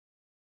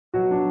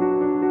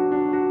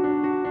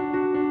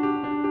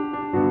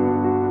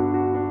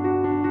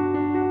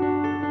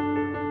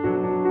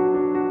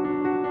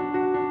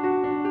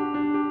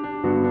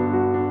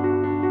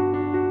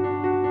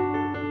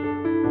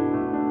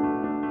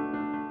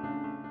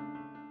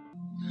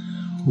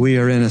We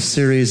are in a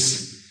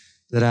series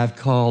that I've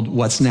called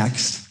What's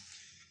Next,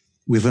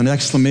 with an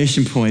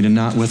exclamation point and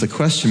not with a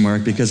question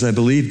mark, because I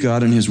believe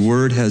God in His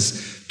Word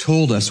has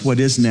told us what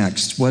is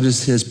next. What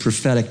is His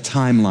prophetic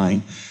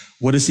timeline?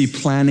 What is He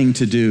planning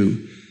to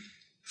do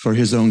for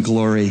His own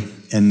glory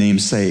and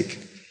name's sake?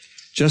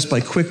 Just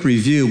by quick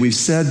review, we've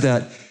said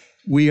that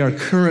we are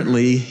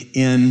currently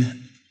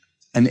in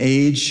an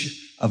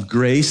age of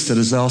grace that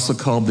is also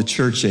called the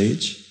church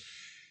age.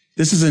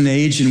 This is an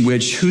age in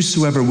which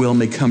whosoever will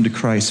may come to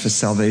Christ for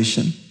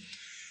salvation.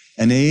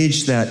 An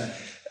age that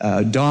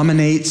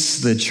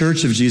dominates the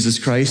church of Jesus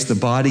Christ, the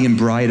body and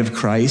bride of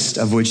Christ,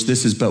 of which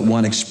this is but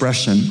one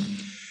expression,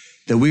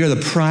 that we are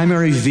the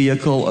primary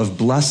vehicle of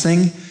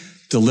blessing,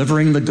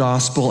 delivering the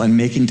gospel, and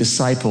making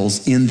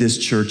disciples in this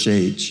church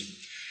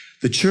age.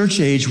 The church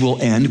age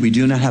will end. We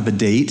do not have a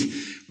date.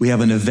 We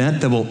have an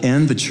event that will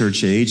end the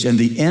church age, and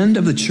the end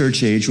of the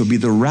church age will be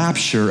the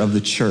rapture of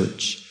the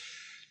church.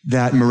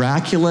 That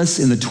miraculous,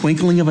 in the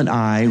twinkling of an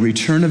eye,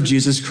 return of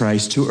Jesus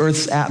Christ to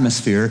earth's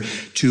atmosphere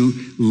to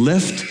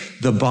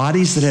lift the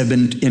bodies that have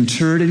been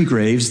interred in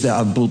graves,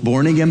 the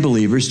born-again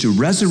believers, to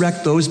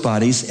resurrect those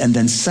bodies, and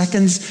then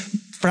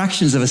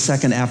fractions of a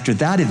second after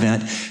that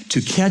event, to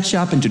catch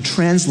up and to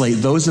translate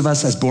those of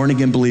us as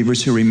born-again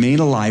believers who remain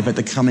alive at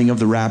the coming of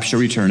the rapture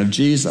return of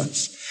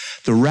Jesus.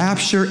 The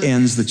rapture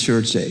ends the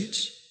church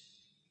age.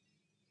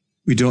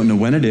 We don't know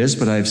when it is,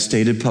 but I've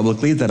stated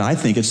publicly that I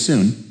think it's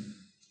soon.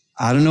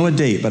 I don't know a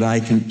date, but I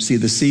can see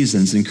the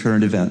seasons in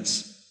current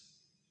events.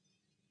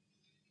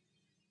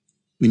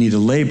 We need to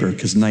labor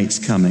because night's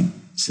coming,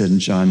 said in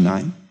John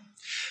 9.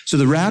 So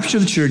the rapture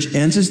of the church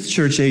ends the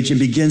church age and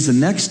begins the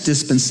next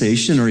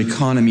dispensation or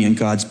economy in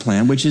God's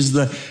plan, which is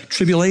the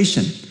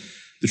tribulation.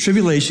 The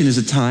tribulation is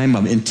a time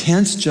of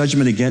intense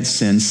judgment against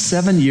sin,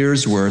 7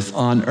 years worth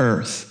on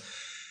earth.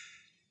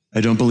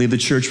 I don't believe the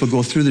church will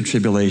go through the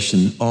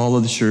tribulation. All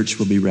of the church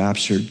will be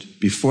raptured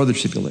before the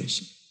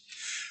tribulation.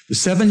 The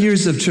 7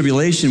 years of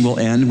tribulation will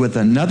end with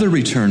another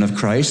return of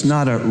Christ,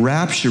 not a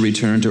rapture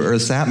return to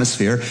earth's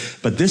atmosphere,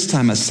 but this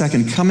time a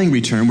second coming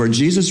return where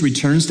Jesus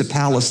returns to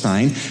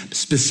Palestine,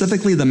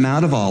 specifically the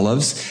Mount of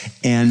Olives,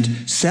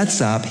 and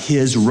sets up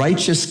His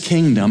righteous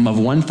kingdom of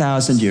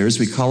 1,000 years.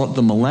 We call it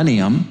the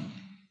millennium,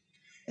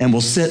 and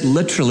will sit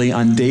literally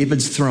on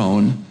David's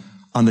throne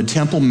on the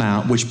Temple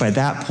Mount, which by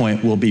that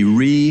point will be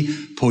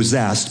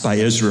repossessed by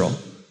Israel.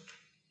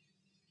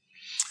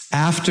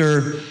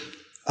 After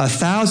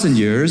 1,000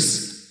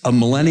 years of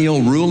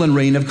millennial rule and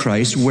reign of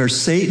Christ, where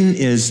Satan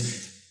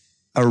is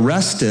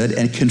arrested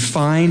and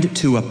confined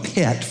to a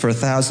pit for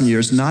 1,000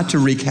 years, not to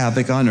wreak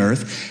havoc on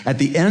earth. At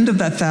the end of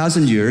that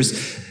 1,000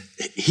 years,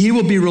 he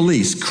will be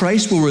released.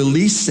 Christ will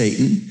release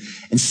Satan,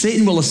 and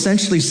Satan will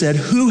essentially say,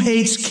 who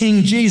hates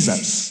King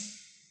Jesus?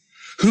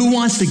 Who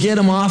wants to get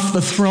him off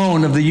the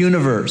throne of the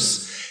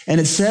universe? And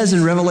it says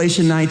in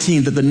Revelation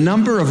 19 that the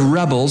number of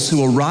rebels who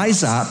will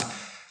rise up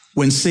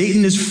when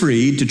Satan is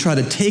freed to try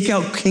to take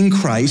out King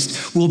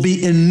Christ will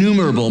be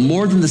innumerable,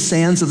 more than the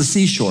sands of the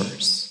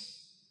seashores.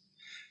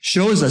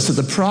 Shows us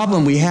that the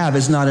problem we have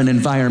is not an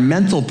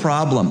environmental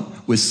problem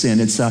with sin,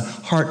 it's a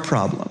heart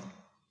problem.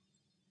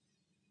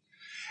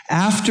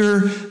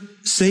 After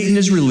Satan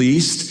is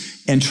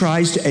released and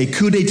tries a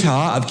coup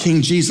d'etat of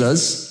King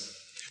Jesus,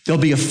 there'll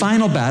be a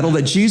final battle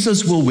that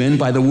Jesus will win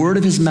by the word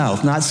of His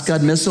mouth, not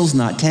Scud missiles,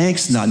 not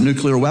tanks, not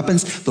nuclear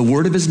weapons, the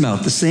word of His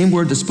mouth, the same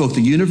word that spoke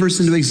the universe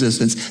into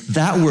existence.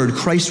 That word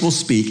Christ will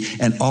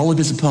speak, and all of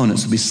His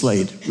opponents will be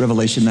slayed.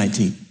 Revelation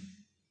 19.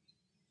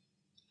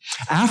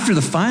 After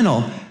the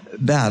final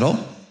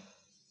battle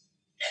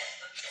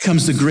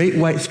comes the great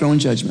white throne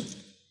judgment,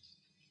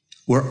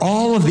 where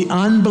all of the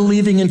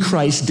unbelieving in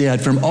Christ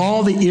dead from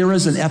all the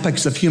eras and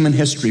epochs of human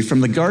history, from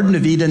the Garden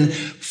of Eden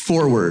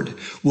forward,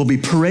 will be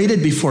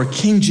paraded before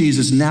King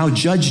Jesus, now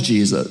Judge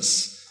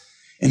Jesus,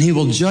 and He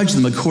will judge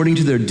them according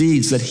to their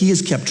deeds that He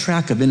has kept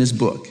track of in His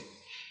book.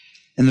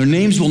 And their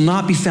names will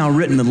not be found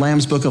written in the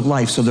Lamb's book of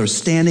life, so they're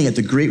standing at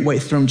the great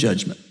white throne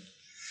judgment.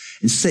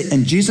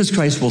 And Jesus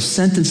Christ will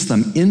sentence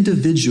them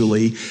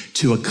individually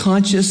to a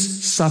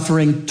conscious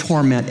suffering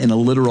torment in a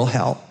literal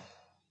hell,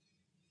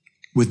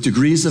 with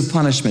degrees of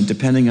punishment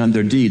depending on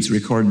their deeds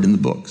recorded in the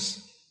books.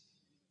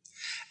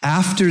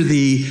 After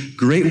the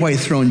great white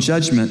throne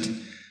judgment,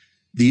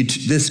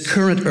 this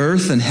current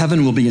earth and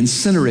heaven will be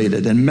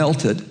incinerated and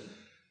melted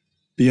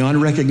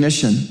beyond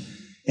recognition,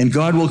 and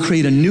God will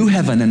create a new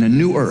heaven and a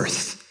new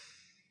earth,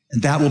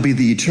 and that will be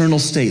the eternal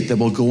state that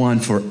will go on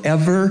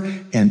forever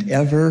and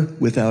ever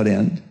without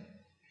end.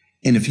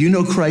 And if you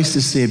know Christ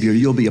as Savior,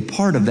 you'll be a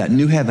part of that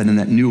new heaven and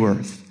that new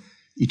earth,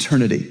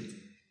 eternity.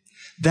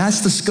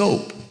 That's the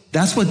scope.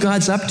 That's what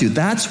God's up to.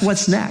 That's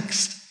what's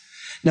next.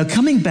 Now,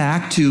 coming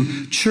back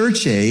to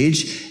church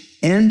age,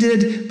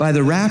 ended by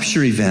the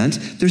rapture event,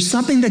 there's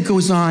something that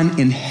goes on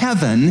in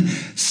heaven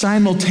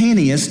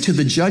simultaneous to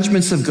the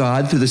judgments of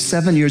God through the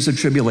 7 years of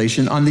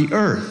tribulation on the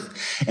earth.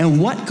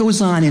 And what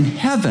goes on in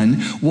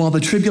heaven while the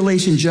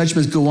tribulation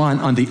judgments go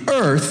on the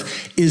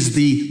earth is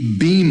the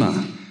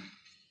BEMA,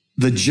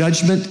 the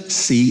judgment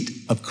seat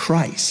of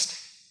Christ.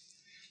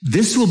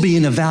 This will be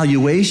an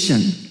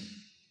evaluation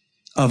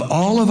of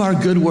all of our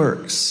good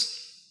works.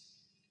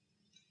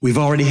 We've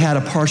already had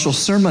a partial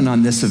sermon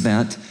on this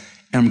event,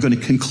 and I'm going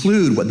to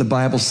conclude what the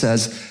Bible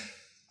says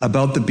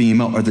about the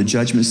BEMA, or the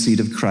judgment seat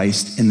of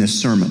Christ, in this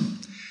sermon.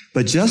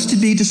 But just to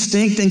be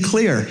distinct and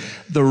clear,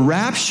 the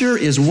rapture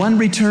is one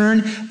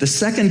return. The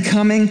second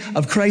coming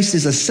of Christ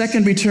is a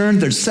second return.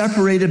 They're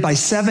separated by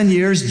 7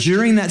 years.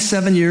 During that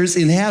 7 years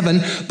in heaven,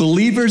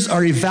 believers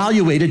are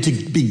evaluated to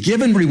be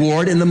given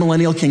reward in the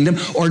millennial kingdom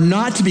or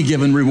not to be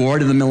given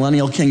reward in the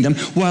millennial kingdom,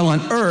 while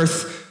on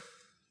earth,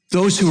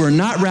 those who are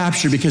not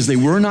raptured because they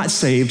were not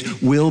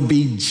saved will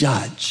be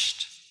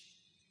judged.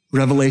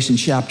 Revelation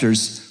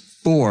chapters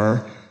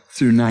 4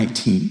 through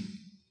 19.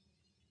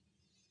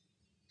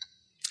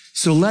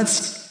 So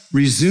let's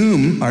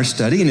resume our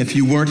study. And if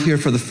you weren't here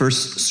for the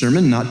first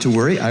sermon, not to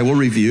worry, I will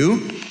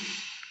review.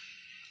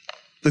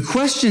 The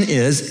question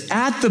is,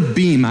 at the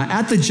BEMA,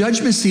 at the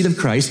judgment seat of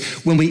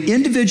Christ, when we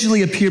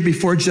individually appear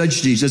before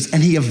Judge Jesus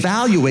and he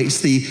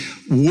evaluates the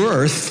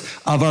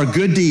worth of our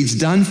good deeds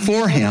done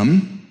for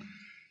him,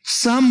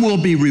 some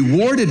will be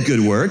rewarded good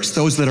works,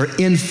 those that are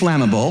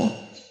inflammable,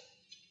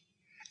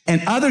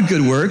 and other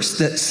good works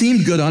that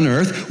seemed good on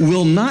earth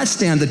will not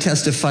stand the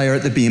test of fire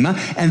at the BEMA,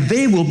 and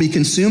they will be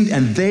consumed,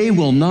 and they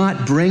will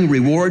not bring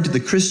reward to the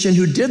Christian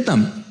who did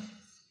them.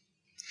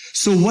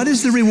 So what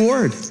is the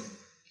reward?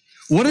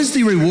 What is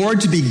the reward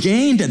to be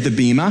gained at the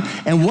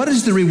BEMA, and what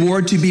is the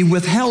reward to be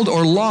withheld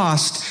or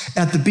lost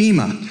at the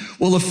BEMA?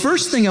 Well, the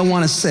first thing I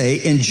want to say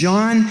in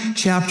John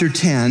chapter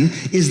 10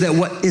 is that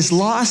what is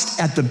lost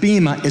at the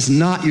BEMA is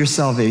not your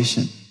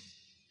salvation.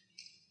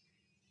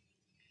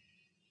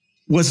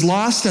 What's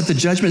lost at the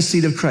judgment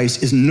seat of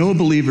Christ is no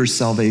believer's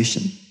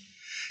salvation,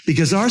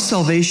 because our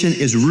salvation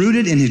is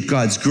rooted in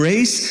God's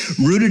grace,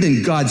 rooted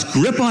in God's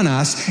grip on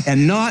us,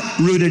 and not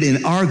rooted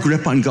in our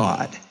grip on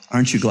God.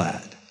 Aren't you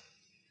glad?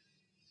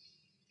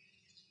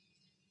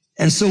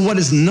 And so what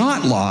is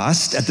not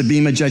lost at the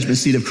BEMA judgment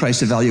seat of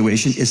Christ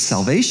evaluation is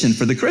salvation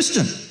for the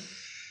Christian.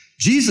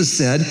 Jesus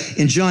said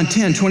in John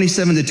 10,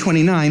 27 to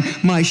 29,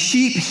 "My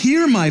sheep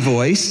hear my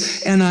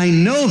voice, and I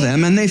know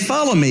them, and they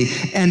follow me.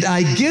 And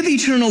I give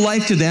eternal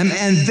life to them,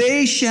 and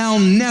they shall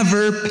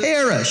never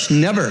perish."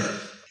 Never.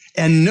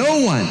 "And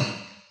no one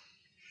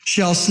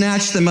shall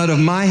snatch them out of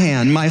my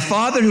hand. My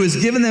Father who has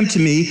given them to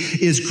me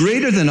is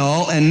greater than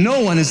all, and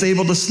no one is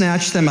able to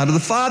snatch them out of the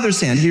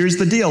Father's hand." Here's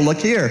the deal.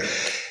 Look here.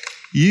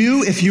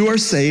 You, if you are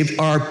saved,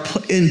 are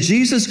in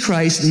Jesus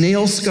Christ's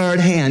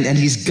nail-scarred hand, and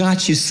he's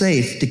got you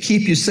safe to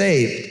keep you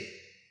saved.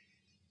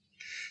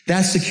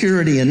 That's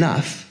security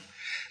enough.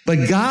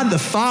 But God the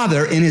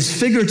Father, in his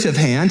figurative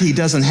hand, he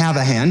doesn't have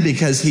a hand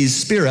because he's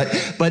spirit,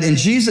 but in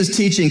Jesus'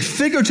 teaching,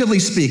 figuratively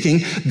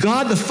speaking,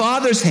 God the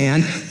Father's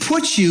hand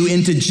puts you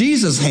into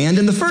Jesus' hand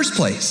in the first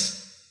place.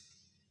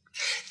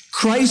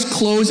 Christ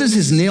closes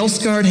his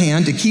nail-scarred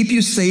hand to keep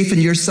you safe in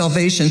your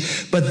salvation,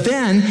 but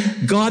then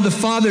God the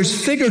Father's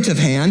figurative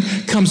hand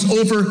comes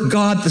over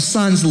God the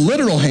Son's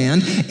literal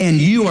hand,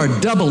 and you are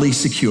doubly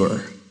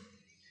secure.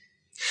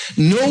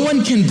 No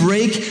one can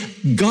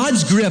break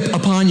God's grip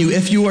upon you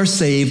if you are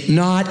saved,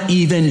 not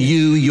even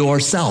you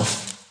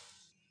yourself.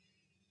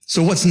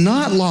 So what's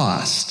not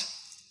lost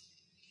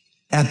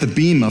at the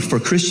BEMA for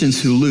Christians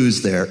who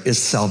lose there is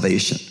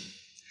salvation.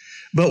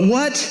 But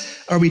what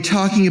are we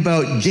talking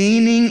about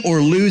gaining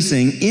or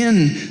losing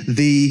in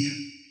the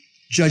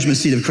judgment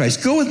seat of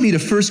Christ? Go with me to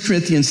 1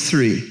 Corinthians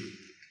 3,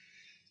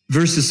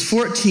 verses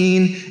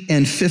 14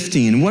 and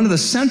 15. One of the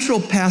central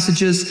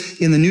passages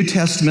in the New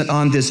Testament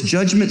on this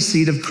judgment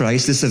seat of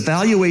Christ, this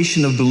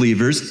evaluation of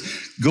believers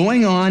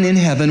going on in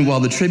heaven while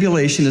the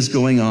tribulation is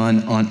going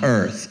on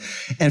earth.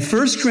 And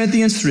 1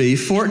 Corinthians 3,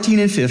 14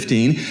 and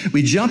 15,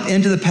 we jump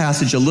into the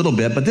passage a little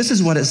bit, but this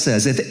is what it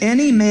says. "If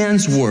any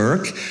man's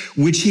work,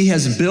 which he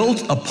has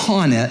built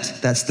upon it,"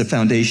 that's the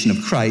foundation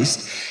of Christ,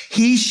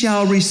 "he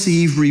shall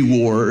receive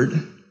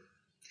reward.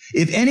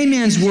 If any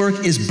man's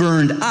work is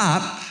burned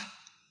up,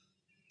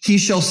 he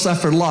shall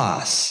suffer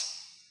loss,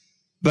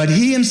 but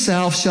he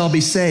himself shall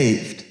be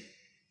saved,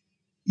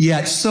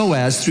 yet so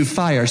as through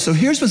fire." So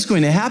here's what's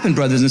going to happen,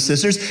 brothers and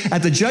sisters.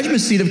 At the judgment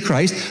seat of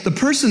Christ, the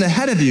person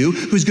ahead of you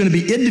who's going to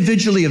be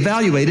individually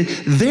evaluated,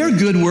 their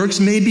good works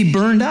may be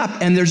burned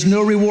up and there's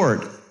no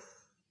reward.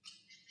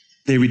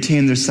 They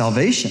retain their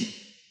salvation,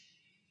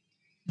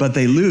 but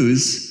they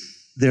lose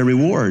their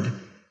reward.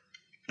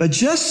 But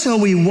just so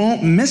we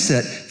won't miss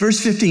it, verse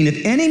 15,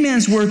 "If any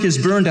man's work is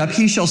burned up,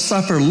 he shall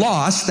suffer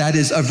loss," that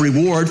is, of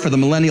reward for the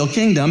millennial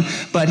kingdom,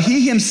 "but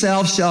he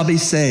himself shall be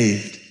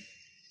saved."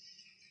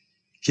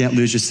 Can't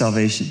lose your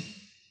salvation.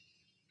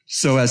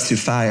 So as to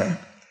fire.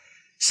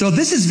 So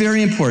this is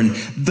very important.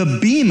 The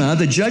BEMA,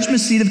 the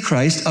judgment seat of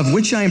Christ, of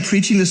which I am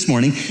preaching this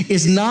morning,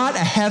 is not a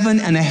heaven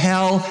and a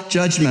hell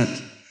judgment.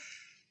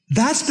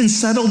 That's been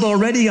settled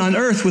already on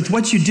earth with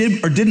what you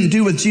did or didn't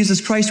do with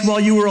Jesus Christ while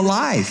you were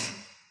alive.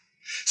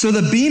 So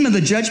the BEMA, the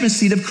judgment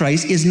seat of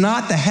Christ, is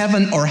not the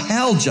heaven or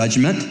hell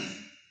judgment.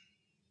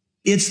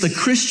 It's the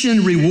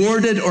Christian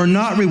rewarded or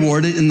not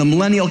rewarded in the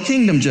millennial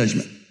kingdom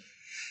judgment.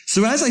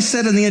 So as I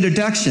said in the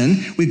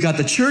introduction, we've got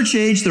the church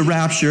age, the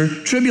rapture,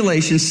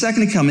 tribulation,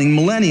 second coming,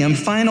 millennium,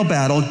 final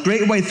battle,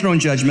 great white throne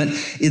judgment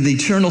in the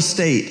eternal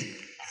state.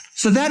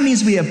 So that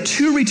means we have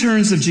two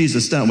returns of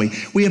Jesus, don't we?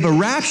 We have a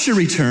rapture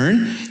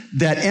return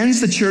that ends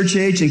the church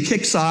age and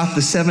kicks off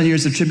the 7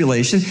 years of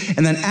tribulation.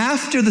 And then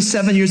after the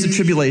 7 years of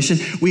tribulation,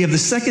 we have the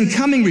second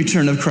coming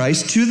return of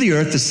Christ to the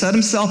earth to set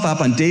himself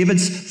up on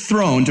David's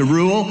throne to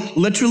rule,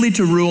 literally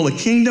to rule a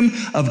kingdom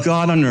of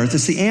God on earth.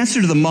 It's the answer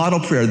to the model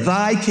prayer,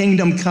 thy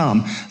kingdom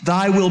come,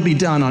 thy will be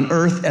done on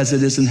earth as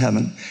it is in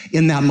heaven.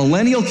 In that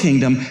millennial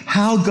kingdom,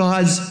 how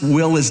God's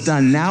will is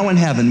done now in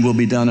heaven will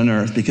be done on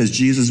earth because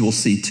Jesus will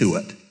see to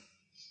it.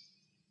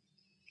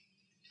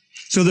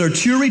 So there are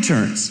two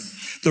returns.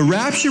 The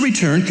rapture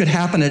return could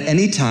happen at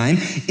any time.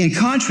 In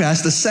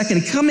contrast, the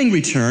second coming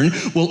return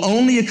will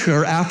only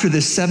occur after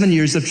the 7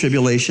 years of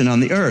tribulation on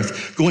the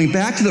earth. Going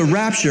back to the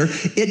rapture,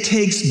 it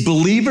takes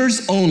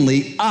believers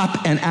only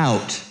up and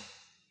out.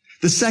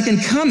 The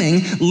second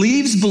coming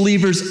leaves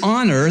believers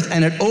on earth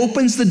and it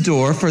opens the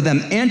door for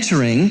them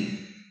entering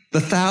the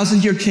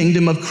 1,000-year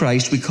kingdom of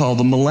Christ we call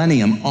the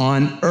millennium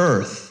on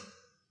earth.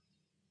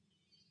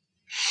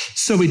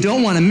 So we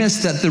don't want to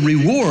miss that the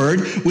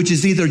reward, which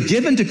is either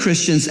given to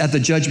Christians at the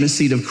judgment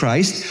seat of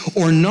Christ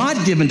or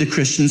not given to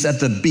Christians at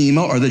the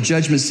BEMA or the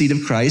judgment seat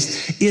of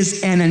Christ,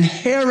 is an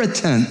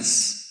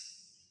inheritance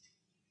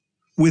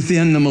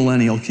within the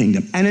millennial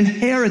kingdom. An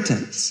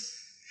inheritance.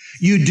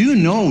 You do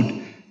know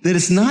that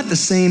it's not the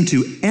same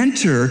to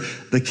enter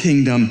the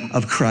kingdom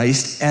of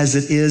Christ as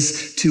it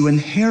is to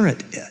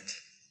inherit it.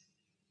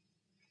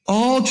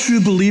 All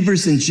true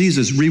believers in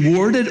Jesus,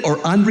 rewarded or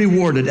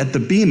unrewarded at the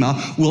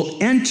BEMA, will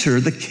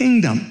enter the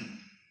kingdom.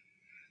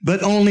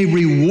 But only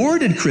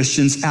rewarded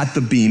Christians at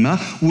the BEMA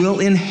will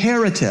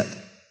inherit it.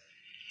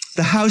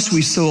 The house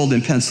we sold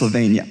in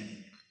Pennsylvania.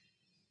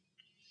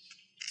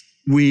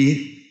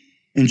 We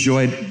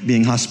enjoyed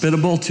being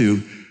hospitable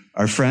to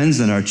our friends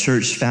and our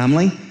church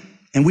family.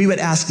 And we would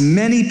ask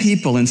many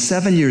people, in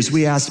 7 years,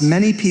 we asked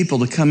many people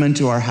to come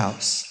into our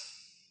house.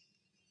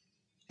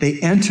 They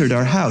entered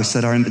our house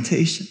at our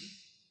invitation.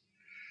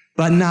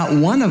 But not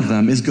one of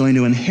them is going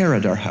to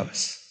inherit our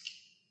house.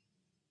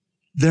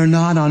 They're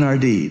not on our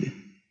deed.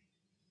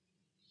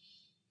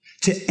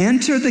 To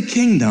enter the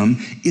kingdom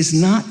is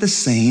not the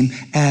same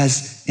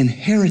as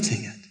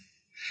inheriting it.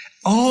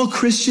 All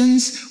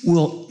Christians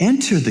will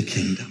enter the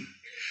kingdom,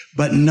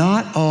 but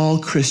not all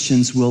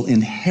Christians will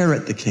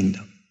inherit the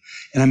kingdom.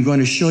 And I'm going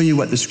to show you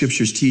what the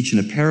scriptures teach in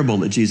a parable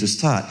that Jesus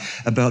taught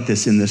about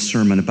this in this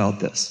sermon about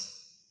this.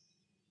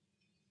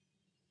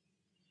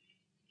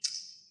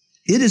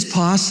 It is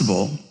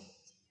possible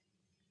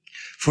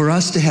for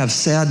us to have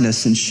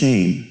sadness and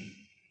shame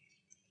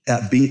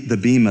at the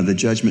BEMA, the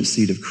judgment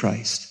seat of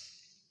Christ.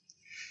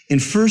 In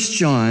 1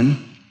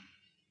 John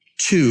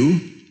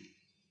 2,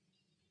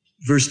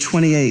 verse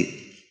 28,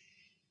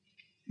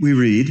 we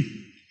read,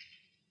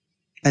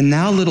 "And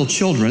now little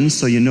children,"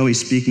 so you know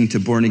he's speaking to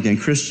born-again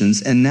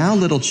Christians, "and now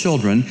little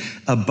children,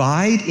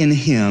 abide in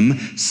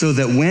him so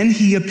that when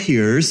he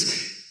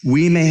appears,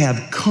 we may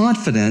have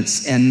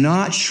confidence and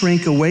not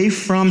shrink away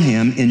from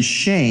him in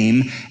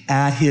shame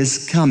at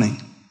his coming."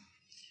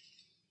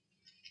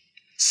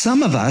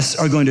 Some of us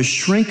are going to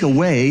shrink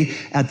away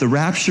at the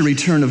rapture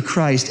return of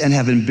Christ and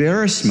have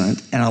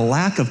embarrassment and a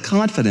lack of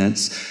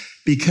confidence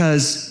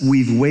because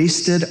we've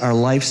wasted our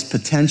life's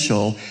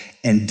potential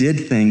and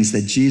did things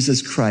that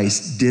Jesus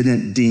Christ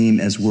didn't deem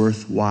as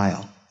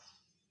worthwhile.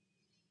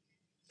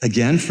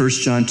 Again,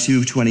 1 John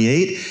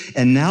 2:28,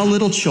 "And now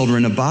little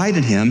children, abide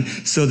in him,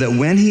 so that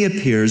when he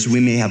appears, we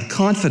may have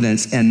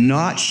confidence and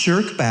not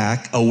shirk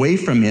back away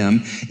from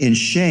him in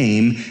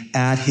shame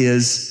at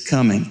his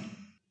coming."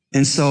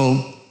 And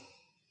so,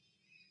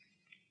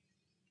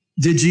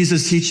 did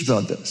Jesus teach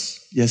about this?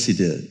 Yes, he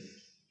did.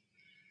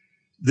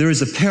 There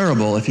is a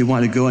parable, if you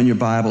want to go in your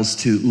Bibles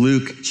to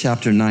Luke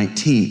chapter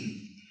 19.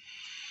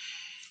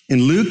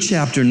 In Luke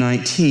chapter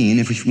 19,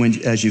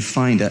 as you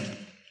find it,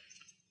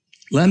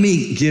 let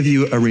me give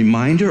you a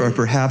reminder or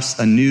perhaps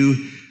a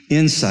new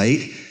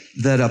insight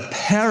that a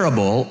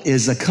parable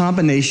is a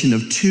combination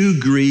of two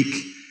Greek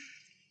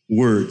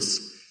words.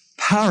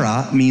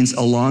 Para means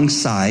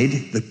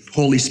alongside. The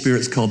Holy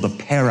Spirit's called the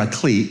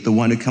paraclete, the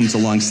one who comes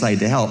alongside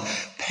to help.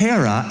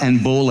 Para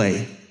and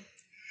bole.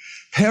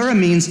 Para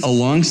means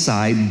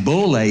alongside.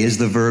 Bole is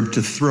the verb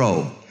to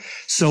throw.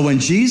 So when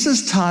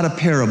Jesus taught a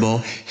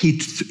parable,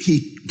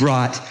 he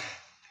brought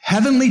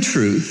heavenly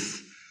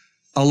truth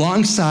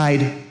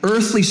alongside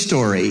earthly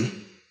story,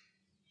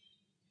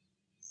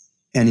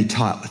 and he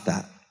taught with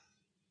that.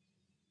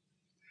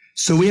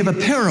 So we have a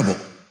parable.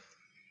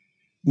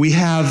 We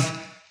have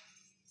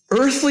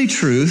earthly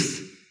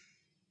truth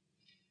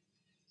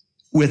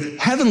with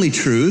heavenly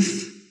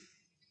truth.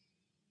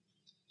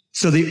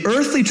 So the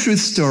earthly truth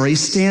story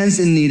stands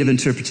in need of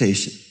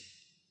interpretation.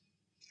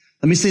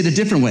 Let me say it a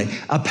different way.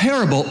 A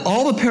parable,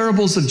 all the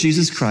parables of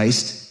Jesus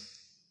Christ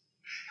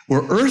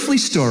were earthly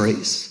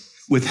stories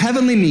with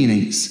heavenly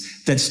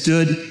meanings that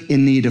stood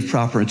in need of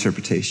proper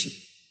interpretation.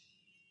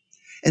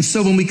 And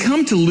so when we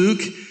come to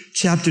Luke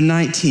chapter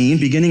 19,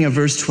 beginning of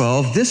verse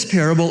 12, this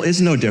parable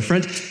is no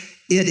different.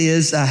 It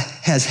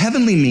has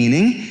heavenly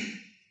meaning,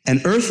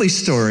 an earthly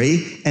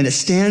story, and it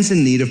stands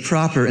in need of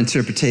proper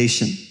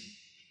interpretation.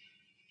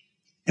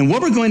 And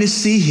what we're going to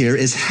see here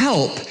is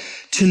help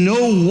to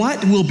know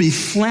what will be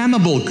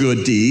flammable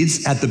good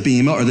deeds at the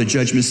BEMA or the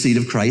judgment seat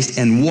of Christ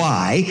and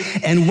why,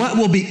 and what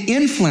will be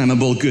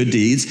inflammable good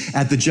deeds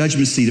at the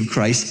judgment seat of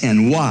Christ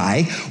and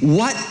why,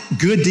 what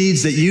good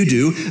deeds that you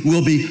do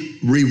will be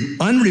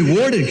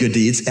unrewarded good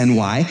deeds and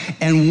why,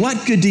 and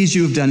what good deeds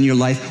you have done in your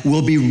life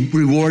will be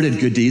rewarded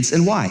good deeds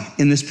and why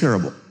in this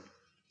parable.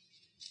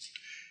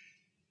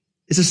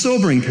 It's a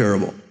sobering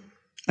parable.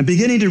 I'm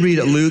beginning to read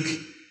at Luke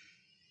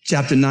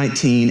chapter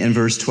 19 and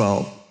verse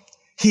 12.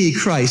 He,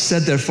 Christ,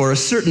 said, therefore, a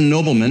certain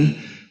nobleman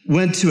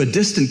went to a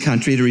distant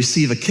country to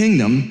receive a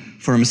kingdom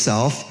for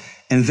himself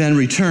and then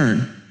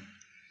return.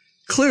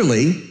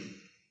 Clearly,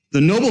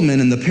 the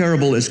nobleman in the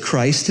parable is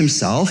Christ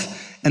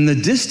himself, and the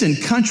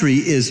distant country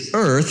is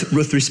earth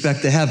with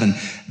respect to heaven.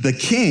 The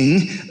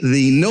king,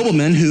 the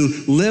nobleman who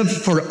lived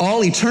for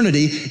all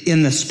eternity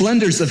in the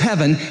splendors of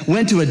heaven,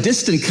 went to a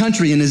distant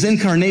country in his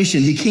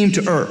incarnation. He came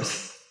to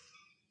earth.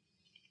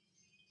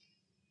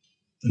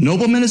 The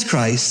nobleman is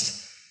Christ.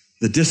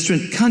 The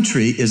distant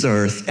country is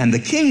earth, and the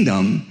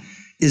kingdom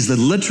is the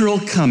literal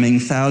coming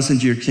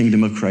 1,000-year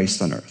kingdom of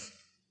Christ on earth.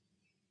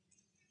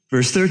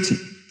 Verse 13,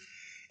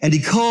 and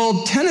he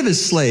called 10 of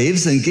his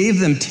slaves and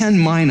gave them 10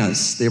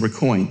 minas, they were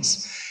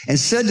coins, and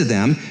said to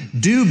them,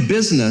 do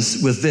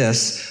business with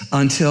this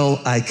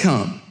until I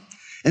come.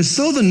 And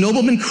so the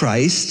nobleman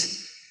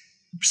Christ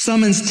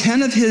summons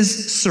 10 of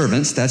his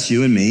servants, that's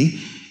you and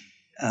me,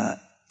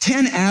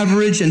 10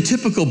 average and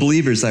typical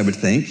believers, I would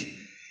think.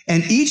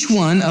 And each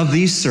one of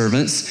these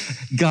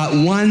servants got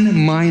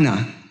 1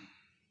 mina.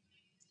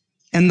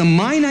 And the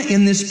mina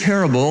in this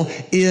parable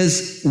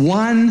is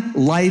one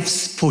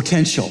life's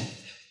potential.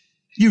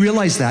 You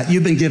realize that?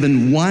 You've been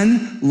given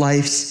one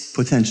life's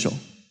potential.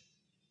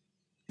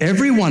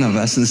 Every one of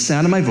us, in the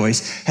sound of my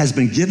voice, has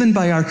been given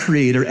by our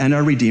Creator and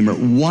our Redeemer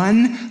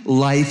one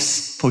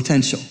life's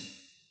potential.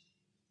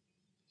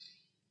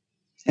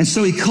 And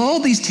so he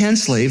called these 10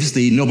 slaves,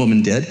 the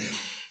nobleman did,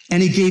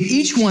 and he gave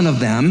each one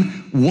of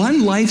them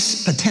one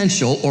life's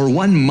potential, or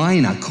 1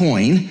 mina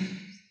coin,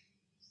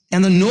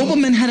 and the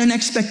nobleman had an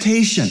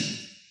expectation.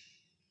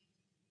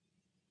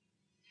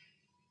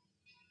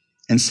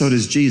 And so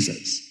does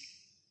Jesus.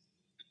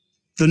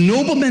 The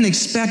nobleman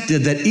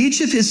expected that each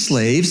of his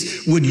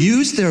slaves would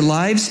use their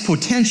lives'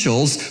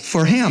 potentials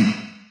for him.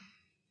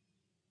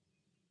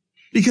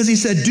 Because he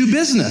said, do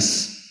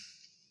business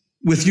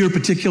with your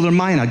particular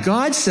mina.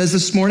 God says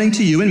this morning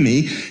to you and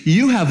me,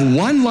 you have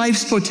one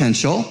life's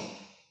potential.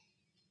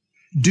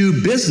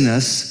 Do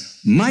business,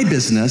 my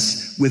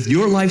business, with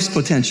your life's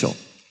potential.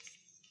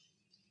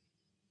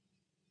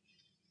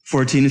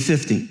 14 and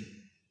 15.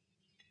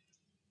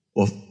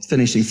 Well,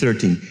 finishing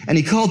 13. And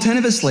he called 10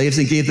 of his slaves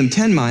and gave them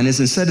 10 minas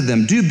and said to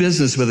them, do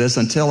business with us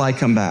until I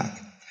come back.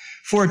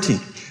 14.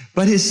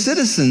 But his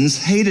citizens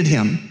hated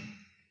him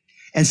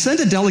and sent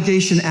a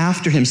delegation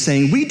after him,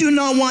 saying, we do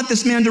not want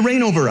this man to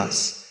reign over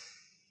us.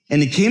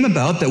 And it came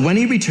about that when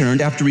he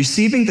returned, after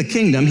receiving the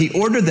kingdom, he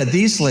ordered that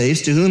these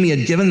slaves to whom he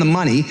had given the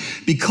money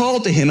be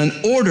called to him in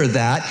order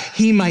that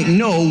he might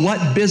know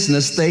what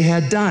business they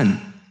had done.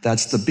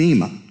 That's the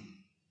BEMA,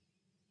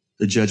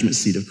 the judgment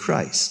seat of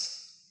Christ.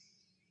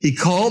 He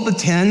called the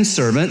 10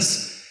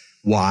 servants.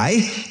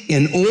 Why?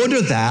 In order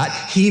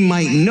that he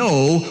might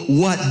know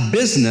what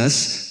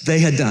business they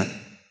had done.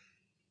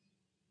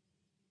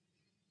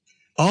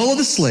 All of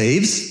the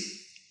slaves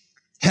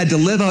had to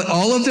live out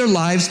all of their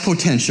lives'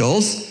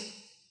 potentials.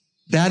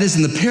 That is,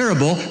 in the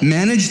parable,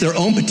 manage their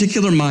own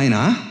particular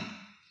mina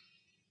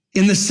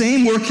in the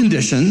same work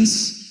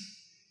conditions,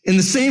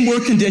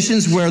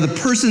 where the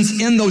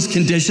persons in those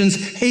conditions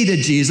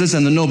hated Jesus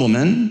and the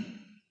nobleman.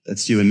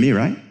 That's you and me,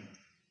 right?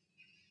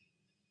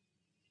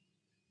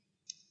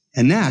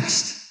 And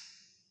next,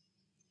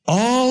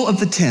 all of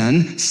the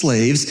 10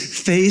 slaves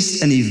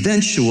faced an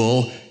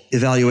eventual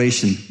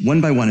evaluation,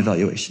 one-by-one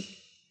evaluation.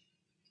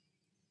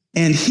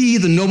 And he,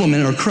 the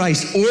nobleman, or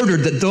Christ,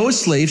 ordered that those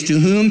slaves to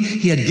whom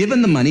he had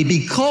given the money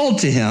be called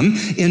to him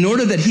in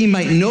order that he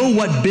might know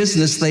what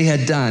business they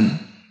had done.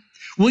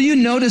 Will you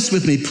notice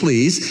with me,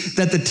 please,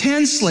 that the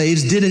 10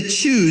 slaves didn't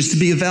choose to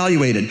be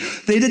evaluated.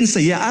 They didn't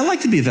say, yeah, I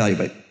like to be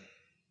evaluated.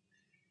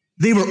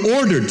 They were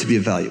ordered to be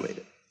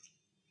evaluated.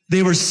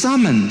 They were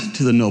summoned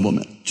to the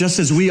nobleman, just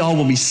as we all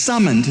will be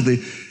summoned to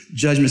the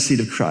judgment seat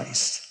of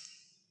Christ.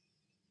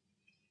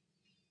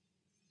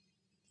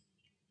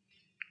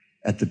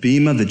 At the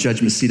BEMA, the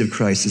judgment seat of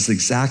Christ, is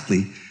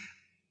exactly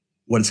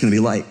what it's going to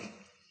be like.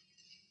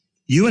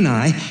 You and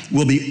I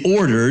will be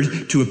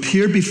ordered to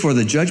appear before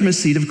the judgment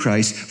seat of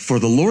Christ for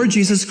the Lord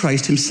Jesus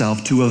Christ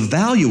himself to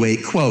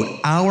evaluate, quote,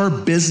 our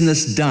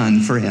business done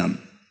for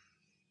him.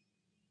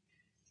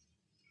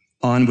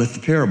 On with the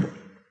parable.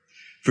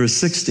 Verse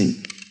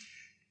 16.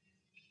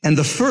 And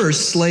the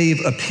first slave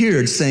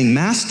appeared, saying,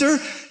 Master,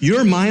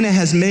 your mina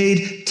has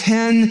made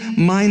 10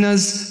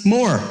 minas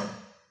more.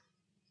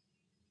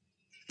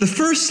 The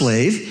first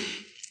slave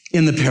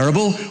in the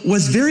parable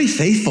was very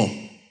faithful.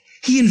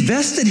 He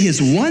invested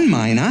his 1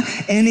 mina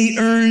and he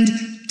earned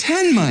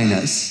 10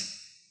 minas.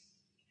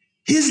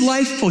 His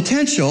life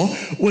potential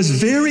was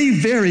very,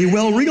 very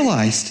well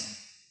realized.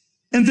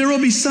 And there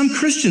will be some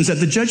Christians at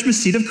the judgment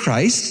seat of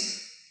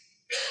Christ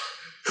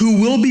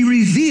who will be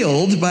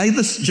revealed by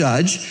the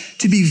judge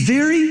to be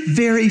very,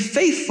 very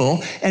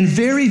faithful and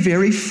very,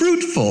 very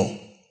fruitful.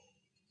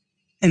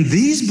 And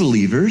these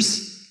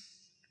believers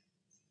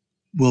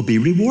will be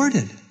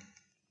rewarded.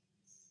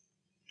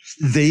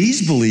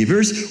 These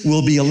believers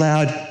will be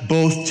allowed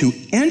both to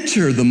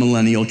enter the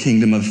millennial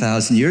kingdom of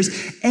 1,000 years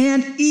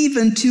and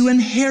even to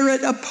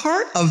inherit a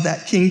part of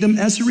that kingdom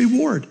as a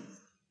reward.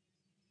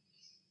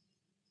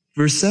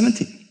 Verse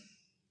 17.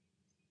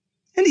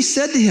 And he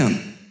said to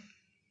him,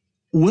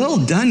 "Well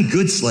done,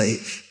 good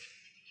slave.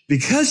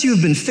 Because you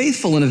have been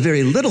faithful in a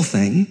very little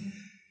thing,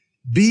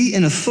 be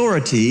in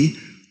authority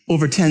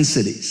over 10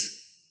 cities."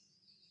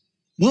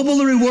 What will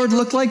the reward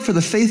look like for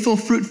the faithful,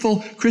 fruitful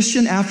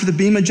Christian after the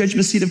BEMA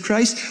judgment seat of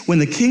Christ? When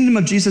the kingdom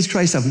of Jesus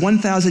Christ of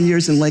 1,000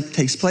 years in length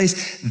takes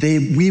place,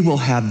 we will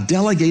have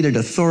delegated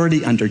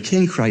authority under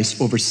King Christ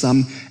over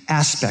some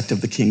aspect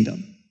of the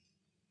kingdom.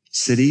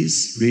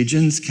 Cities,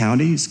 regions,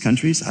 counties,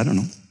 countries, I don't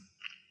know.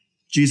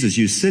 Jesus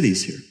used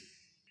cities here.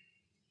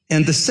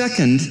 And the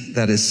second,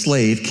 that is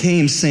slave,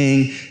 came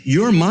saying,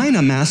 "Your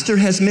mina, master,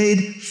 has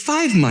made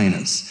 5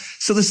 minas."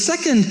 So the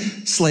second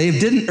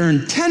slave didn't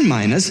earn 10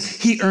 minas,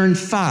 he earned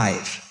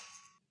 5.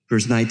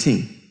 Verse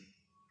 19.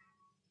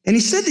 And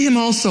he said to him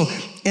also,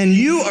 "And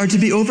you are to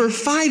be over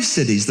 5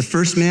 cities. The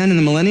first man in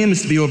the millennium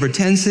is to be over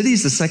 10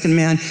 cities. The second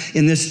man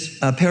in this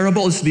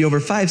parable is to be over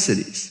 5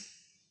 cities.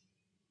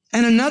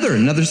 And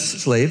another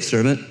slave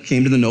servant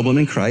came to the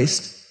nobleman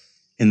Christ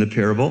in the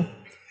parable,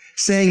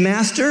 saying,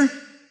 "Master,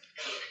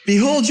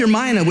 behold your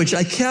mina, which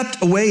I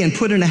kept away and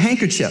put in a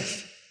handkerchief."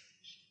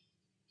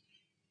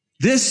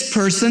 This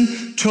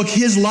person took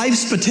his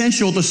life's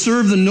potential to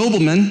serve the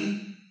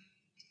nobleman,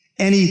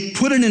 and he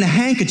put it in a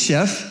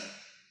handkerchief,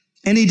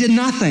 and he did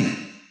nothing.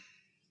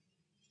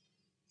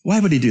 Why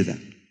would he do that?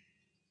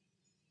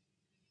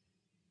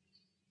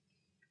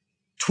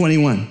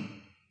 21.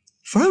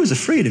 For I was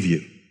afraid of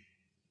you,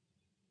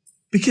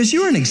 because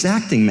you are an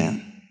exacting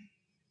man,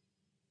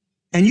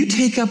 and you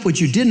take up what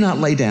you did not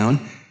lay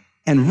down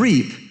and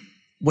reap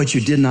what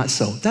you did not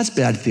sow. That's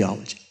bad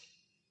theology.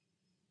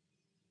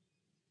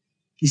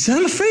 He said,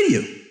 "I'm afraid of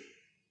you.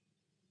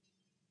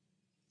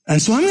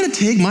 And so I'm going to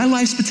take my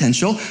life's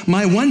potential,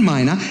 my 1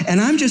 mina,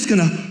 and I'm just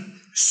going to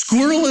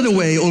squirrel it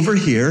away over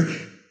here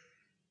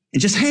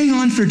and just hang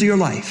on for dear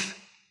life."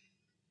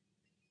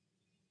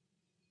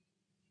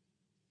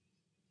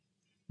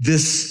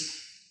 This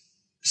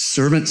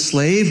servant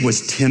slave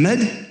was timid.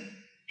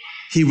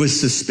 He was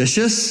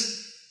suspicious.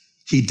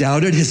 He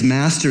doubted his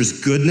master's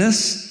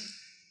goodness.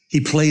 He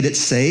played it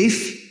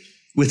safe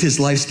with his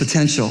life's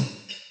potential.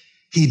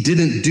 He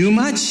didn't do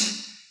much,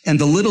 and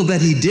the little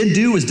that he did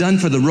do was done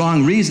for the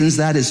wrong reasons.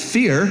 That is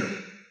fear.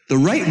 The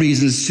right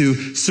reasons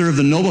to serve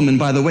the nobleman,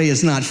 by the way,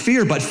 is not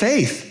fear, but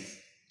faith.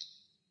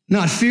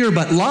 Not fear,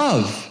 but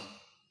love.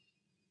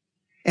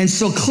 And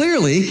so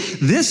clearly,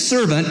 this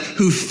servant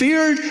who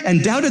feared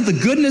and doubted the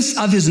goodness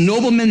of his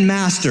nobleman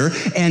master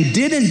and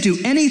didn't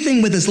do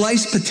anything with his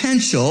life's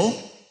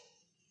potential,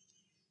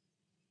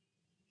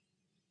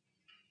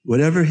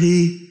 whatever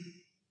he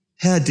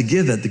had to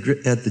give at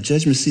the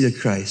judgment seat of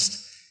Christ,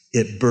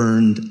 it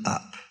burned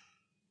up.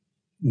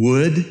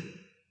 Wood,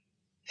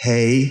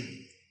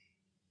 hay,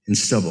 and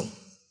stubble.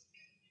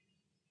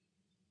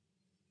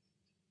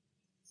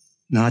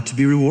 Not to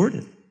be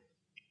rewarded.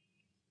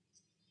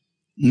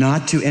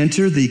 Not to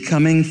enter the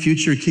coming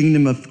future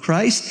kingdom of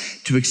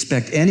Christ, to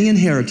expect any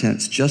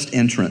inheritance, just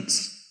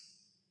entrance.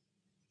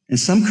 And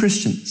some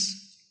Christians,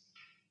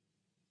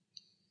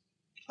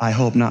 I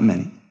hope not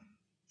many,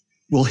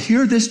 will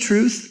hear this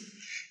truth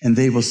and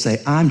they will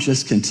say, "I'm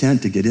just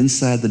content to get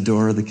inside the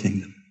door of the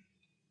kingdom.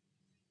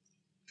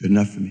 Good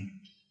enough for me.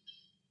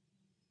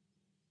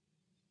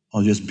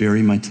 I'll just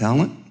bury my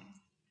talent.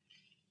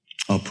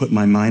 I'll put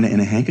my mina in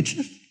a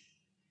handkerchief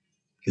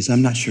because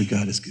I'm not sure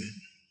God is good.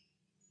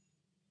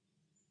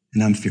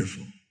 And I'm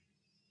fearful."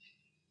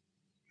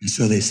 And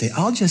so they say,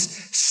 "I'll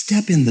just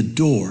step in the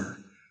door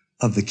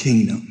of the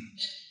kingdom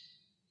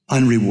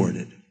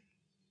unrewarded."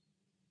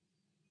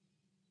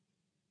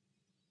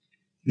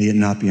 May it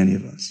not be any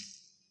of us.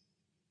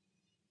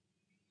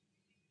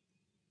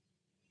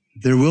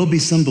 There will be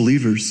some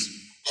believers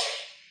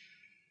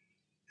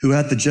who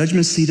at the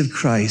judgment seat of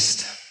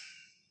Christ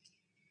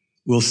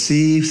will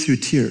see through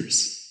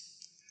tears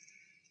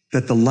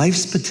that the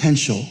life's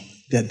potential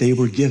that they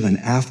were given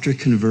after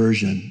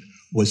conversion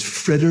was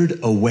frittered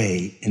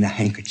away in a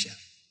handkerchief.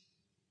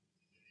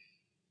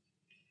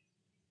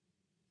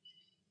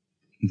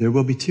 There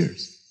will be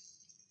tears.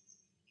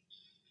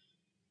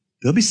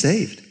 They'll be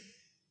saved.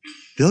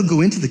 They'll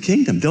go into the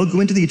kingdom. They'll go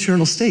into the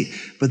eternal state.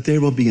 But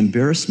there will be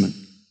embarrassment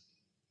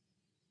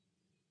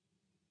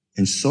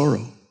and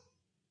sorrow.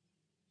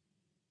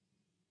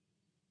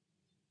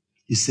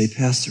 You say,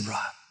 "Pastor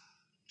Rob,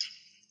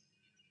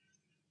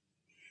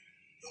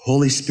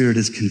 Holy Spirit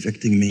is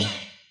convicting me.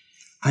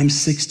 I'm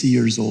 60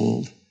 years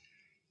old,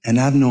 and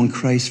I've known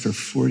Christ for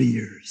 40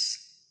 years.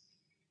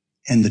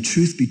 And the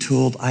truth be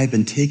told, I've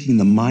been taking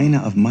the mina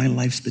of my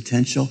life's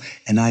potential,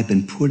 and I've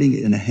been putting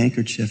it in a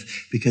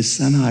handkerchief because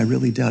somehow I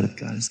really doubt if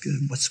God is good.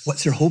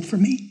 What's there hope for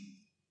me?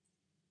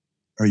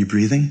 Are you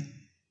breathing?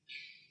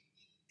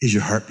 Is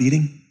your heart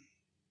beating?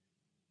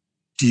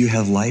 Do you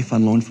have life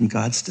on loan from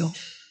God still?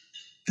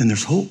 Then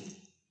there's hope.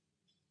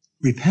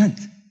 Repent.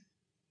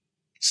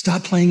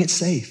 Stop playing it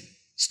safe.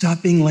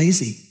 Stop being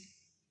lazy.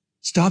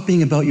 Stop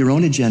being about your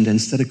own agenda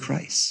instead of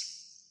Christ.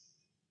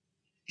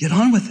 Get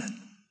on with it.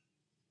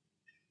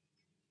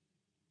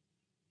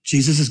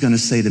 Jesus is going to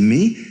say to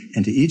me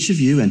and to each of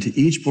you and to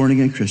each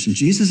born-again Christian,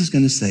 Jesus is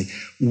going to say,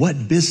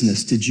 what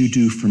business did you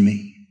do for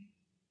me?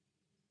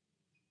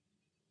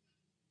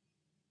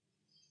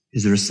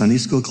 Is there a Sunday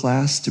school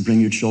class to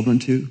bring your children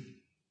to?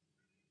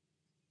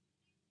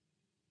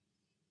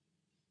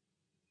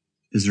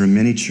 Is there a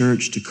mini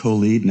church to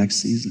co-lead next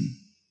season?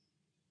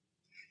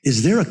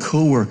 Is there a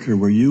coworker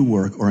where you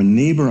work or a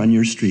neighbor on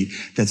your street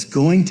that's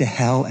going to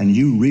hell and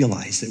you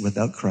realize it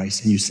without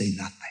Christ and you say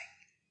nothing?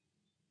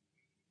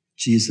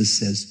 Jesus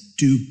says,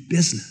 do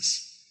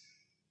business.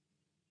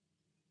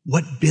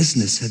 What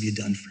business have you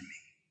done for me?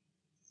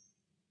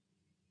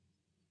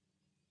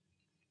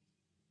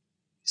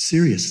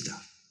 Serious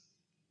stuff.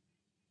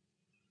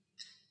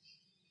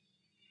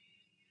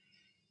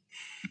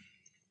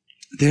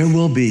 There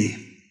will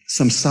be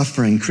some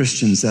suffering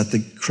Christians at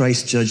the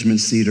Christ judgment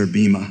seat or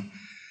BEMA.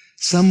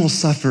 Some will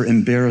suffer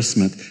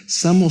embarrassment.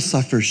 Some will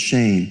suffer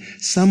shame.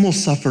 Some will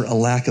suffer a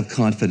lack of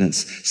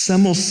confidence.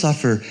 Some will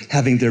suffer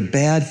having their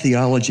bad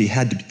theology,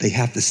 they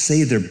have to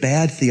say their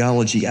bad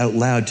theology out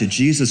loud to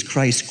Jesus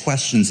Christ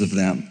questions of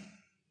them.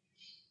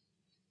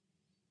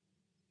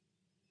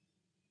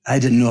 I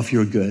didn't know if you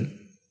were good.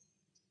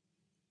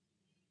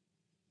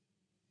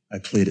 I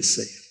played it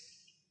safe.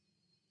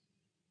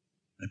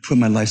 I put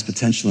my life's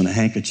potential in a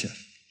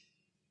handkerchief.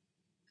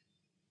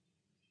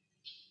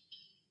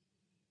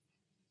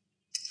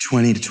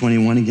 20 to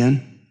 21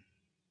 again.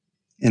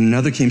 And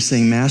another came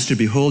saying, Master,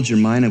 behold your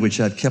mina which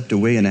I've kept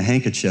away in a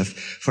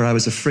handkerchief, for I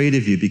was afraid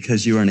of you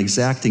because you are an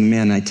exacting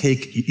man.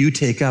 You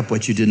take up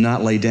what you did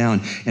not lay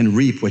down and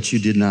reap what you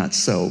did not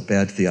sow.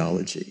 Bad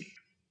theology.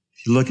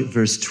 If you look at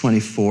verse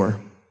 24,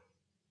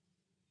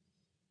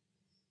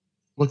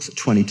 look at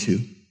 22.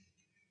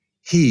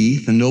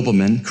 He, the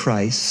nobleman,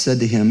 Christ, said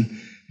to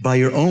him, by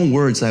your own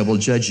words I will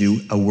judge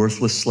you, a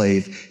worthless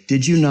slave.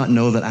 Did you not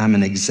know that I'm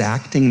an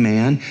exacting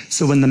man?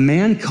 So when the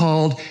man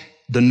called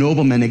the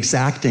nobleman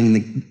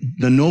exacting,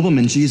 the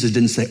nobleman Jesus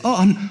didn't say,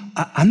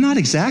 I'm not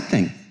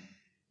exacting.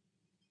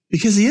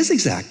 Because he is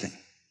exacting.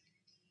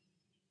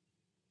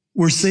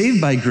 We're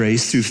saved by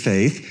grace through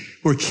faith.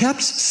 We're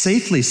kept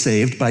safely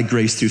saved by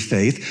grace through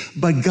faith.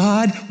 But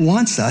God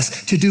wants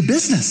us to do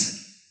business.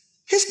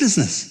 His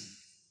business.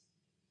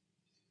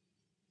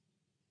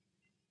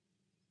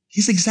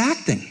 He's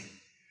exacting.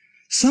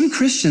 Some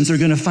Christians are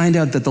going to find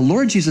out that the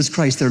Lord Jesus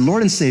Christ, their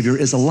Lord and Savior,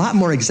 is a lot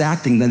more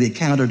exacting than they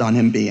counted on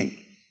him being.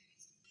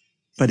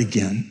 But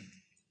again,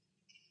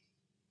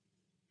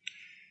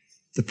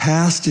 the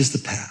past is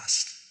the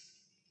past.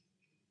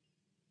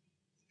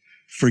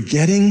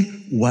 Forgetting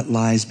what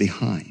lies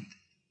behind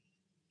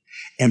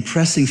and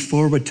pressing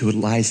forward to what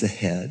lies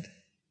ahead,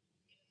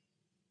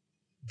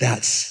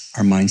 that's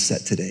our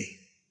mindset today.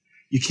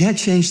 You can't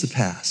change the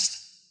past.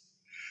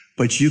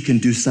 But you can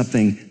do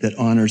something that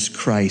honors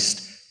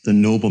Christ, the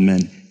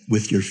nobleman,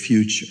 with your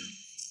future.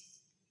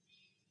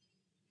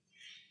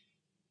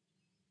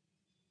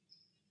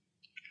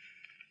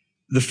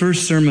 The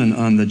first sermon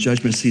on the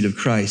judgment seat of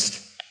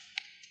Christ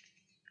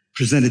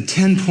presented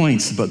 10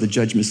 points about the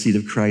judgment seat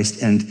of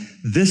Christ, and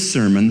this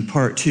sermon,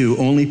 part 2,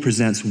 only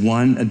presents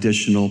one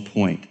additional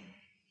point.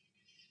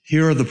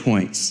 Here are the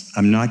points.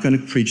 I'm not going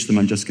to preach them,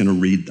 I'm just going to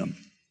read them.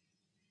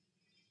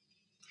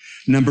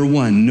 Number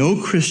 1, no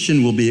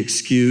Christian will be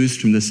excused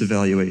from this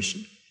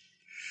evaluation.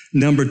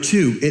 Number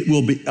 2, it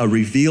will be a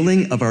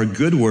revealing of our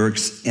good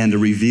works and a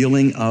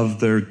revealing of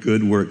their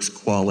good works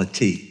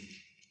quality.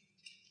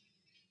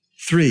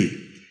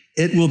 3,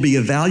 it will be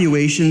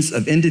evaluations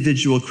of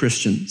individual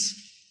Christians.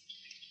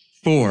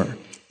 4,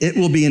 it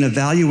will be an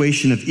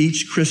evaluation of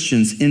each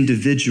Christian's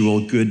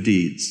individual good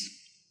deeds.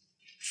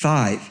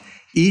 5,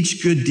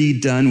 each good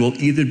deed done will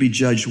either be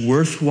judged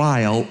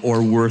worthwhile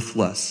or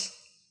worthless.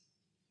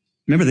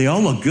 Remember, they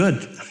all look good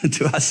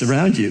to us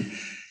around you.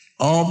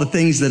 All the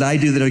things that I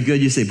do that are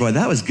good, you say, boy,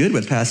 that was good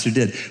what Pastor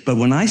did. But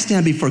when I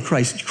stand before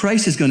Christ,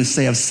 Christ is going to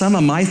say, of some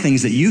of my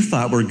things that you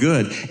thought were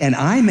good, and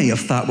I may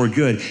have thought were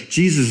good,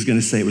 Jesus is going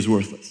to say it was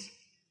worthless.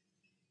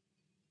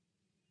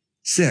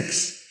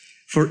 6,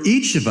 for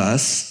each of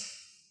us,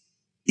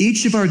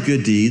 each of our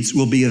good deeds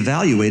will be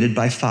evaluated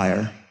by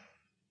fire.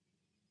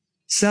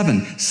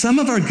 7, some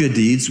of our good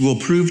deeds will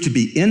prove to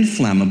be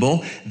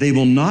inflammable. They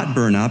will not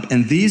burn up,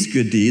 and these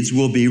good deeds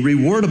will be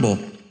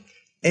rewardable.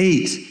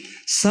 8,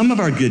 some of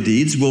our good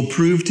deeds will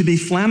prove to be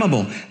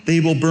flammable. They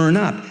will burn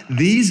up.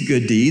 These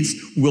good deeds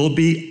will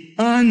be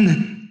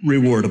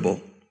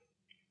unrewardable.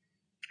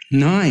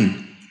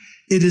 9,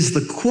 it is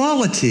the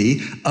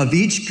quality of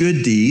each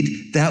good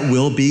deed that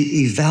will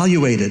be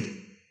evaluated.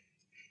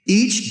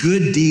 Each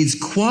good deed's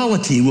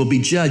quality will be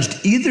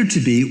judged either to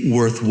be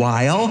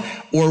worthwhile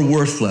or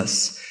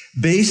worthless,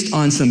 based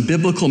on some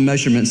biblical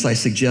measurements I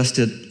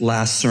suggested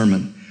last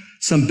sermon.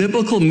 Some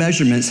biblical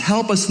measurements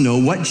help us know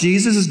what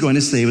Jesus is going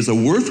to say was a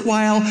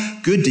worthwhile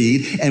good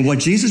deed, and what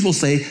Jesus will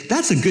say,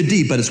 that's a good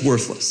deed, but it's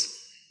worthless.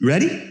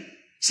 Ready?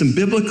 Some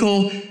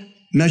biblical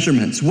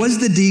measurements. Was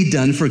the deed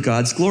done for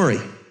God's glory?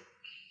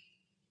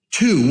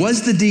 2,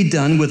 was the deed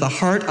done with a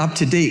heart up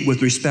to date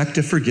with respect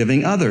to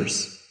forgiving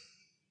others?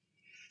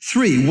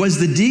 3, was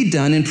the deed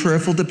done in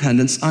prayerful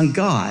dependence on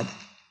God?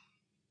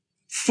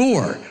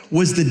 4,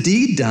 was the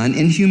deed done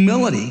in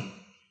humility?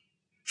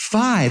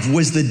 5,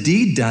 was the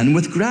deed done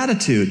with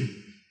gratitude?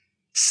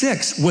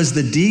 6, was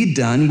the deed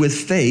done with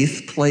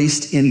faith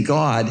placed in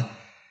God?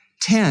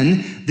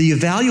 10, the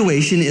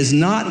evaluation is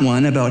not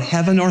one about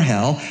heaven or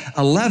hell.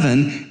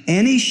 11,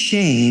 any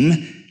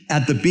shame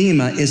at the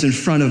BEMA is in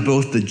front of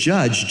both the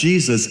judge,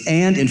 Jesus,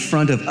 and in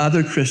front of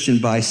other Christian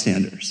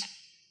bystanders.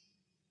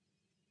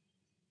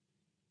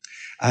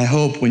 I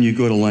hope when you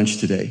go to lunch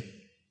today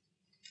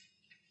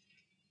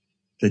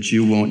that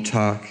you won't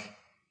talk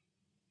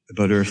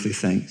about earthly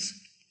things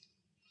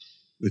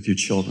with your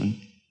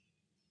children.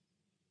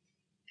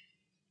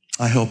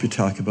 I hope you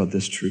talk about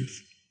this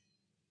truth.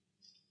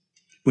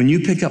 When you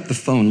pick up the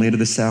phone later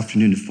this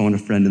afternoon to phone a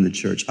friend in the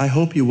church, I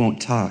hope you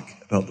won't talk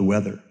about the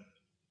weather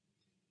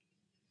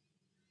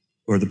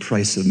or the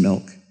price of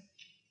milk,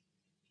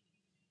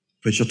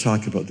 but you'll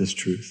talk about this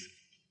truth.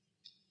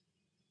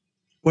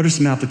 What are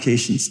some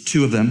applications?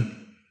 2 of them.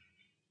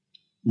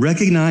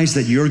 Recognize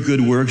that your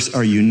good works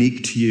are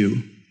unique to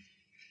you.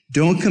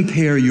 Don't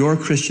compare your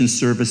Christian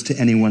service to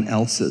anyone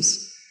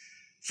else's.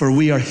 For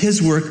we are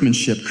his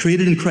workmanship,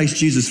 created in Christ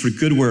Jesus for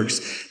good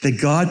works that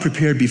God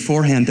prepared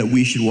beforehand that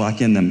we should walk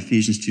in them,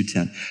 Ephesians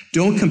 2:10.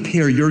 Don't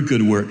compare your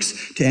good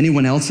works to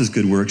anyone else's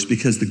good works,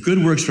 because the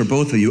good works for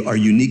both of you are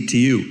unique to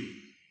you.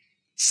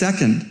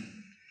 2nd,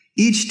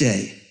 each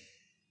day,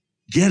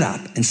 get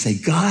up and say,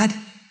 God,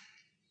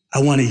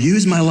 I want to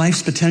use my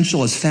life's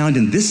potential as found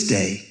in this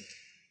day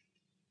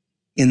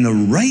in the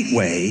right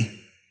way,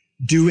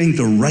 doing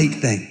the right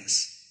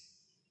things.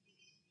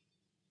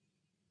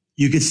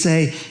 You could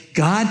say,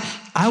 God,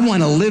 I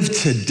want to live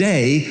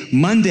today,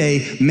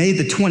 Monday, May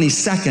the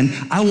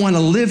 22nd. I want to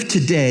live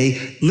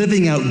today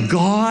living out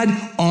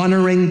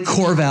God-honoring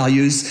core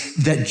values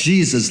that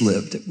Jesus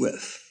lived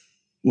with.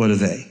 What are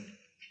they?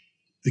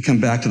 They come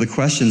back to the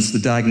questions, the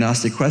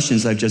diagnostic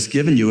questions I've just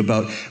given you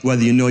about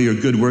whether you know your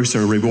good works are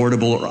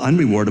rewardable or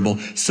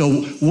unrewardable.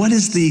 So what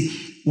is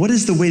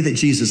the way that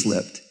Jesus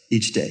lived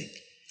each day?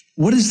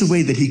 What is the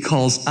way that he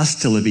calls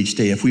us to live each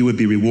day if we would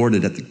be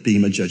rewarded at the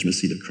BEMA judgment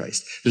seat of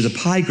Christ? There's a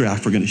pie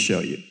graph we're going to show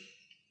you.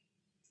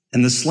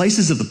 And the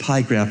slices of the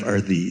pie graph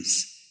are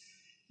these.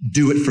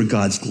 Do it for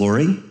God's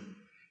glory.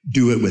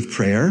 Do it with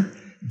prayer.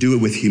 Do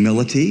it with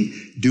humility.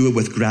 Do it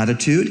with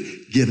gratitude.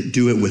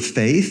 Do it with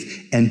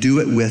faith. And do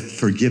it with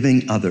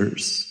forgiving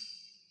others.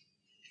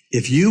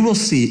 If you will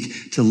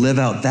seek to live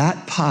out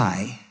that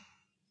pie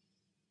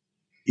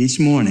each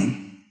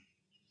morning,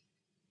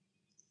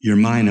 your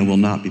mina will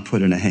not be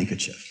put in a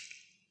handkerchief.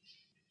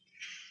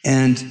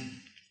 And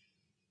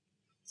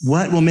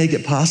what will make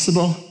it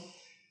possible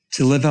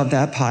to live out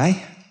that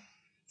pie?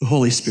 The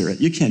Holy Spirit.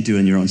 You can't do it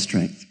in your own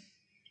strength.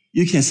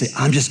 You can't say,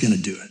 I'm just going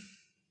to do it.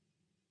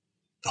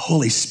 The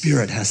Holy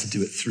Spirit has to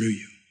do it through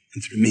you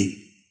and through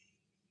me.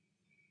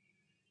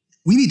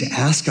 We need to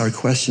ask our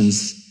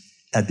questions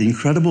at the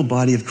incredible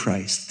body of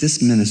Christ,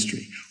 this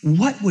ministry.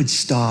 What would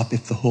stop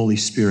if the Holy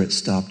Spirit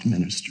stopped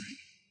ministering?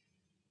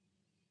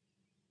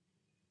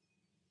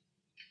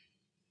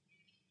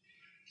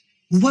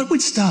 What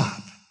would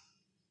stop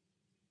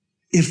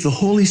if the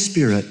Holy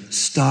Spirit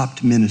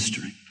stopped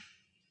ministering?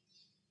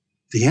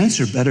 The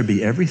answer better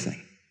be everything.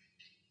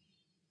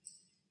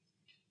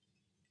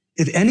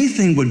 If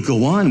anything would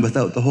go on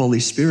without the Holy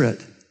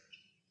Spirit,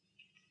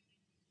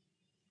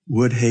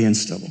 wood, hay, and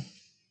stubble.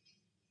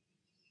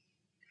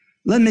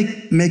 Let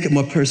me make it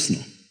more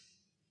personal.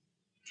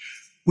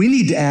 We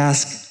need to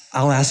ask,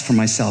 I'll ask for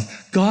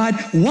myself, God,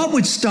 what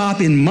would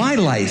stop in my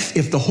life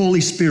if the Holy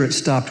Spirit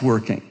stopped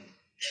working?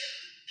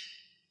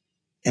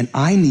 And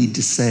I need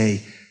to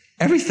say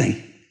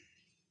everything.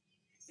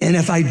 And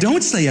if I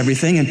don't say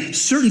everything, and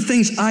certain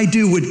things I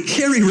do would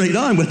carry right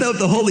on without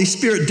the Holy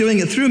Spirit doing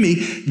it through me,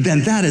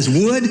 then that is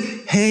wood,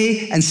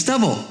 hay, and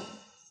stubble.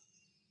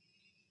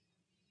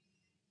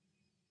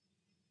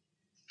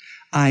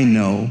 I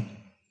know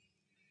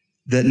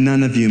that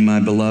none of you, my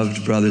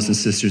beloved brothers and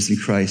sisters in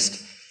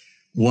Christ,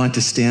 want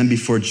to stand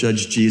before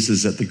Judge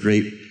Jesus at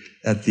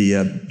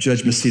the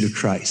judgment seat of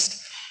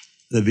Christ,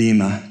 the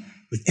BEMA,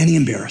 with any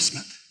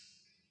embarrassment,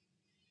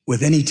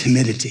 with any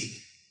timidity,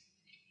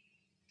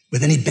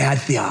 with any bad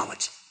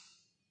theology.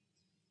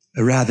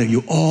 But rather,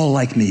 you all,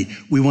 like me,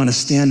 we want to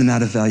stand in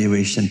that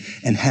evaluation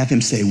and have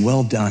him say,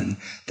 well done,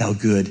 thou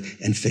good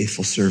and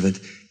faithful servant,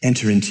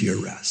 enter into your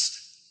rest.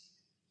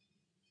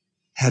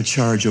 Have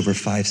charge over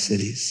 5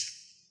 cities.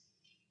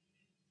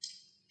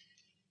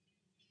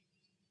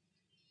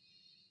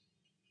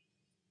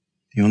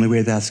 The only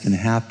way that's going to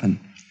happen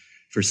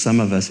for some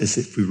of us is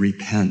if we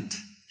repent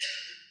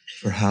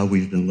for how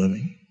we've been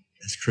living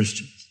as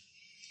Christians.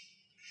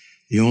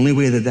 The only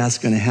way that that's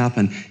going to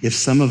happen if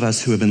some of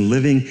us who have been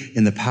living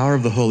in the power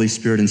of the Holy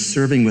Spirit and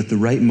serving with the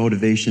right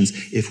motivations,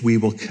 if we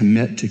will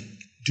commit to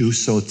do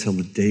so till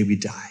the day we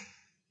die.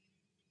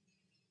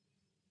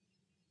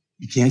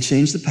 You can't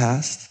change the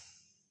past.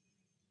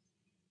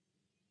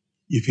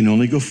 You can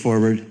only go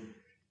forward,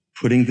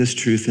 putting this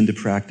truth into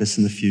practice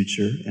in the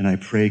future. And I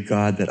pray,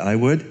 God, that I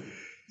would,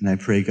 and I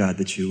pray, God,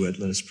 that you would.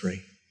 Let us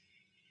pray.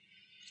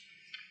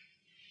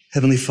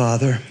 Heavenly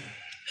Father,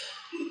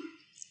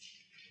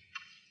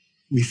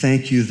 we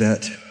thank you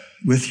that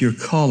with your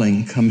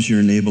calling comes your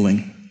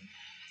enabling,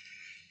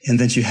 and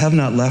that you have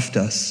not left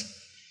us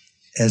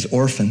as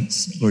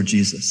orphans, Lord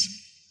Jesus,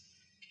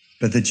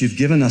 but that you've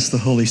given us the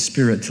Holy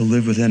Spirit to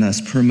live within us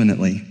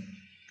permanently,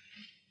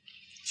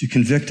 to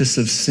convict us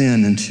of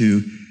sin and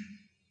to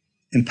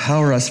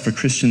empower us for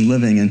Christian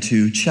living and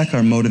to check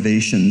our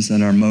motivations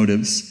and our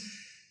motives,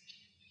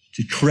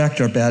 to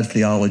correct our bad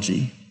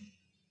theology,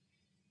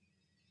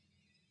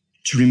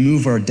 to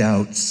remove our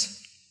doubts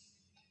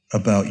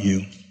about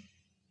you.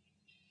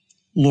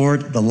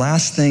 Lord, the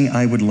last thing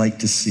I would like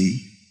to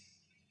see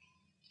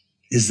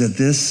is that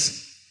this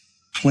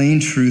plain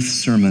truth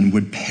sermon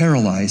would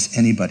paralyze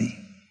anybody,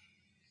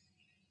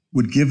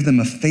 would give them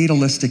a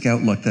fatalistic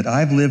outlook that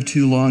I've lived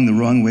too long the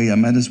wrong way, I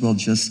might as well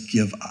just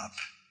give up.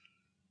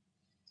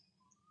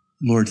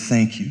 Lord,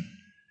 thank you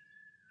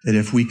that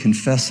if we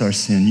confess our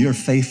sin, you're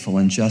faithful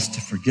and just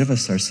to forgive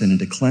us our sin and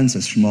to cleanse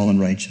us from all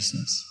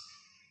unrighteousness.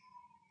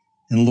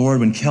 And Lord,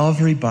 when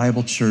Calvary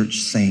Bible Church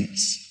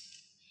saints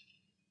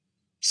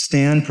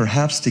stand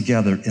perhaps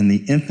together in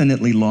the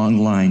infinitely long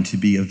line to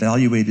be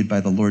evaluated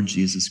by the Lord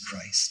Jesus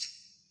Christ,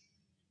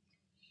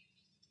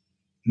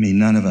 may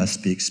none of us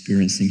be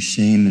experiencing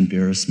shame,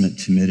 embarrassment,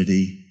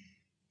 timidity,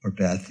 or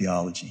bad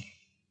theology.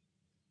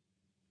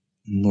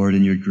 And Lord,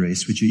 in your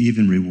grace, would you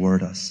even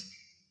reward us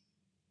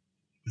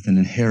with an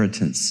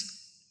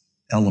inheritance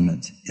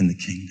element in the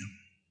kingdom?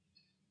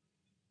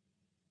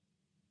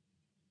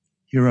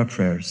 Hear our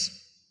prayers,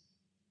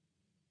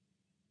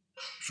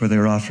 for they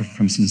are offered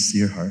from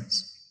sincere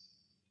hearts,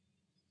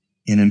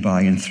 in and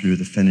by and through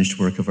the finished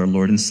work of our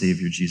Lord and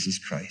Savior, Jesus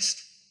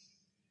Christ.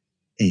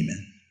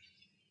 Amen.